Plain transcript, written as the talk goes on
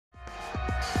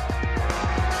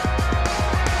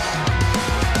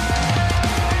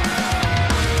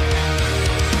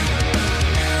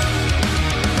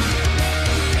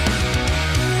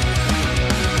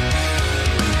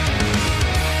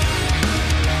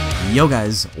Yo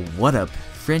guys, what up?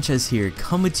 Franchise here,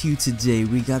 coming to you today.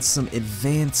 We got some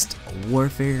Advanced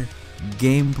Warfare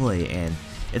gameplay, and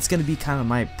it's going to be kind of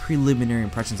my preliminary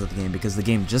impressions of the game because the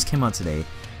game just came out today.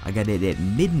 I got it at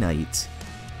midnight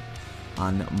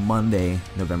on Monday,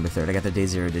 November 3rd. I got the Day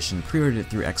Zero edition, pre-ordered it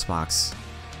through Xbox,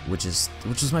 which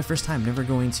was my first time never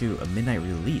going to a midnight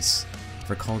release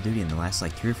for Call of Duty in the last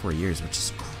like 3 or 4 years, which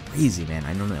is crazy, man.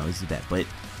 I normally always do that, but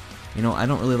you know, I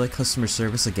don't really like customer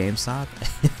service at GameStop.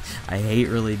 I hate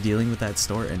really dealing with that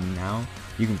store, and now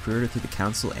you can pre-order through the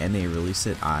console and they release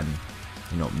it on,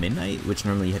 you know, midnight, which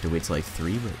normally you had to wait till like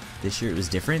 3, but this year it was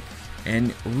different.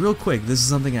 And real quick, this is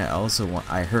something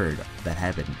I heard that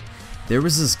happened. There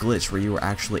was this glitch where you were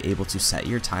actually able to set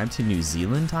your time to New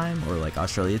Zealand time or like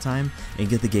Australia time and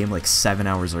get the game like 7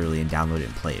 hours early and download it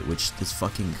and play it, which is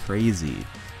fucking crazy.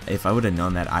 If I would have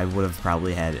known that, I would have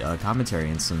probably had a commentary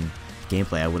and some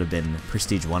gameplay. I would have been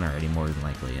Prestige 1 already, more than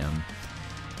likely.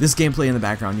 This gameplay in the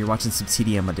background, you're watching some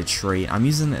TDM on Detroit. I'm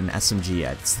using an SMG,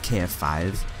 it's the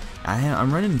KF5.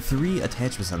 I'm running 3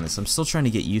 attachments on this. I'm still trying to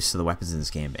get used to the weapons in this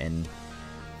game, and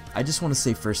I just want to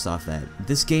say first off that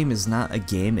this game is not a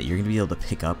game that you're going to be able to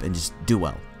pick up and just do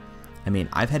well. I mean,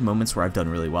 I've had moments where I've done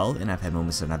really well, and I've had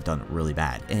moments when I've done really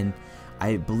bad, and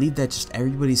I believe that just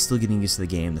everybody's still getting used to the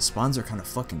game. The spawns are kind of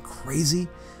fucking crazy,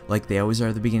 like they always are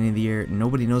at the beginning of the year.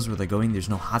 Nobody knows where they're going. There's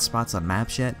no hotspots on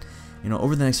maps yet. You know,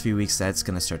 over the next few weeks, that's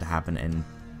going to start to happen, and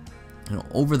you know,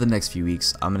 over the next few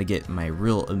weeks, I'm going to get my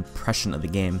real impression of the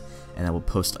game, and I will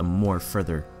post a more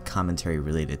further commentary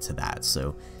related to that.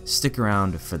 So stick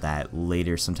around for that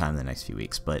later sometime in the next few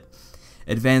weeks. But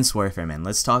Advanced Warfare, man,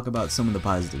 let's talk about some of the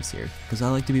positives here, because I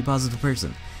like to be a positive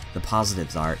person. The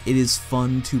positives are, it is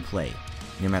fun to play.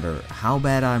 No matter how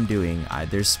bad I'm doing,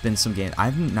 there's been some games,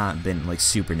 I've not been like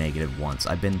super negative once.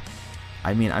 I've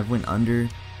went under,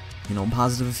 you know,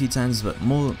 positive a few times, but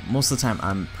most of the time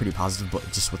I'm pretty positive,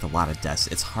 but just with a lot of deaths.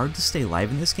 It's hard to stay alive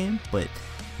in this game, but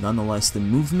nonetheless, the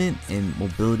movement and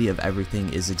mobility of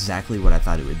everything is exactly what I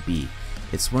thought it would be.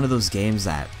 It's one of those games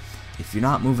that if you're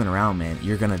not moving around, man,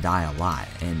 you're gonna die a lot,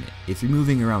 and if you're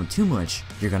moving around too much,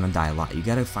 you're gonna die a lot. You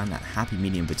gotta find that happy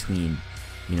medium between,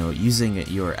 you know, using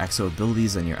your exo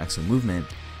abilities and your exo movement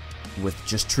with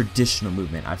just traditional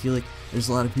movement. I feel like there's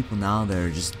a lot of people now that are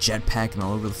just jetpacking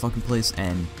all over the fucking place,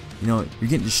 and you know, you're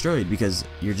getting destroyed because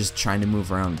you're just trying to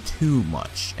move around too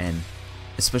much. And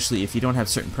especially if you don't have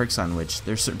certain perks on, which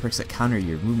there's certain perks that counter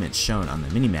your movement shown on the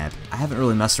minimap. I haven't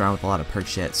really messed around with a lot of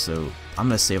perks yet, so I'm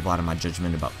gonna save a lot of my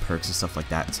judgment about perks and stuff like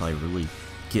that until I really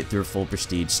get through full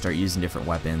prestige, start using different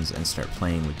weapons, and start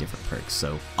playing with different perks.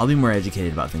 So I'll be more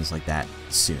educated about things like that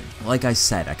soon. Like I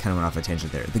said, I kind of went off a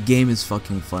tangent there. The game is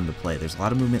fucking fun to play. There's a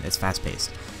lot of movement, it's fast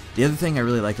paced. The other thing I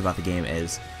really like about the game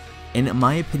is, in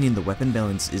my opinion, the weapon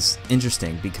balance is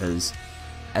interesting because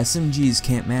SMGs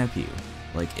can't map you.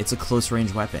 Like, it's a close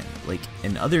range weapon. Like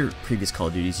in other previous Call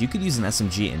of Duties, you could use an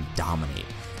SMG and dominate.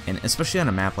 And especially on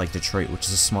a map like Detroit, which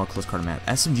is a small close quarter map,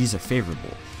 SMGs are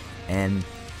favorable. And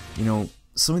you know,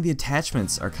 some of the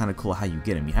attachments are kind of cool how you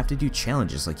get them. You have to do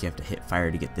challenges, like you have to hit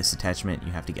fire to get this attachment,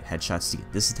 you have to get headshots to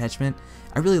get this attachment.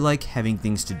 I really like having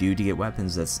things to do to get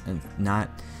weapons that's not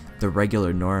the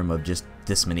regular norm of just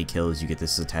this many kills, you get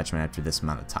this attachment after this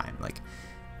amount of time. Like,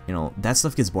 you know, that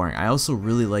stuff gets boring. I also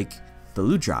really like the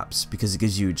loot drops because it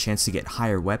gives you a chance to get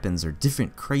higher weapons or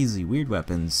different crazy weird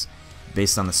weapons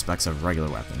based on the specs of regular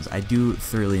weapons. I do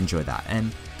thoroughly enjoy that,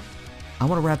 and I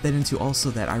want to wrap that into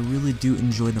also that I really do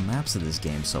enjoy the maps of this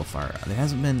game so far.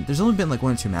 There's only been like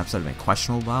 1 or 2 maps that I've been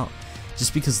questionable about,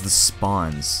 just because the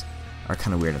spawns are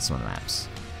kind of weird on some of the maps.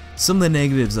 Some of the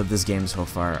negatives of this game so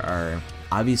far are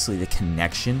obviously the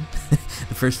connection.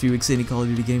 The first few weeks any Call of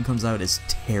Duty game comes out is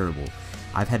terrible.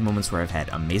 I've had moments where I've had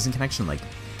amazing connection, like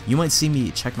you might see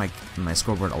me check my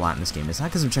scoreboard a lot in this game. It's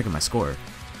not because I'm checking my score.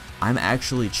 I'm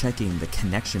actually checking the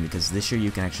connection because this year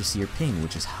you can actually see your ping,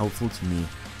 which is helpful to me.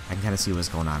 I can kind of see what's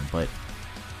going on, but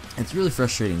it's really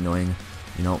frustrating knowing,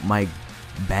 you know, my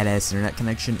badass internet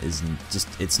connection is just,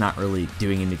 it's not really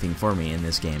doing anything for me in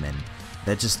this game, and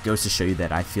that just goes to show you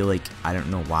that I feel like, I don't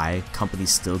know why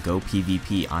companies still go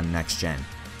PvP on next gen.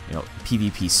 You know,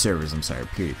 PvP servers, I'm sorry,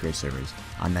 peer-to-peer servers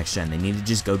on next gen. They need to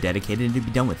just go dedicated and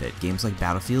be done with it. Games like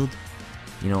Battlefield,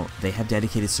 you know, they have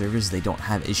dedicated servers, they don't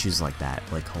have issues like that,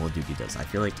 like Call of Duty does. I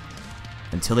feel like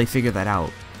until they figure that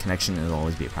out, connection will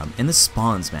always be a problem. And the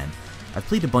spawns, man. I've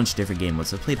played a bunch of different game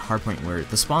modes. I've played Hardpoint, where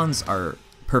the spawns are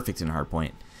perfect in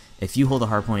Hardpoint. If you hold a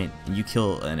hardpoint and you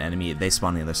kill an enemy, they spawn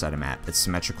on the other side of the map. It's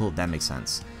symmetrical, that makes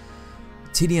sense.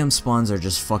 TDM spawns are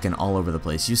just fucking all over the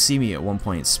place. You see me at one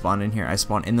point spawn in here. I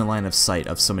spawn in the line of sight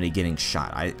of somebody getting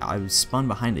shot. I spawn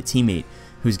behind a teammate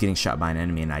who's getting shot by an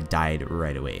enemy and I died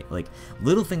right away. Like,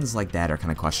 little things like that are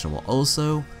kind of questionable.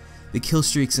 Also, the kill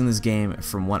streaks in this game,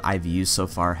 from what I've used so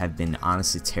far, have been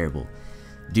honestly terrible.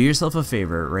 Do yourself a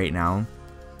favor right now,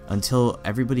 until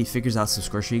everybody figures out some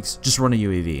score streaks, just run a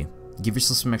UAV. Give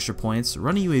yourself some extra points,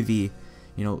 run a UAV,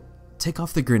 you know, take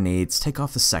off the grenades, take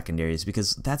off the secondaries,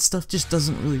 because that stuff just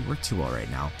doesn't really work too well right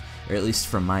now. Or at least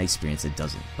from my experience, it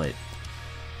doesn't. But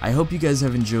I hope you guys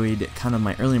have enjoyed kind of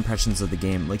my early impressions of the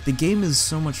game. Like, the game is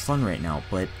so much fun right now,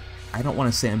 but I don't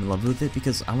want to say I'm in love with it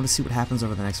because I want to see what happens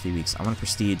over the next few weeks. I want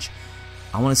prestige.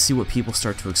 I want to see what people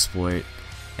start to exploit.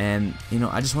 And, you know,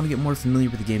 I just want to get more familiar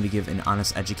with the game to give an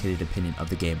honest, educated opinion of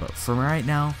the game. But for right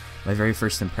now, my very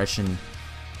first impression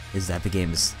is that the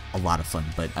game is a lot of fun.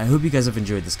 But I hope you guys have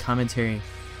enjoyed this commentary.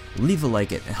 Leave a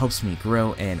like, it helps me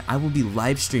grow, and I will be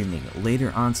live streaming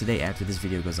later on today after this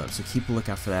video goes up, so keep a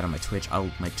lookout for that on my Twitch.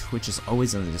 My Twitch is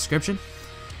always in the description.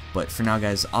 But for now,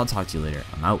 guys, I'll talk to you later.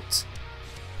 I'm out.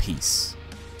 Peace.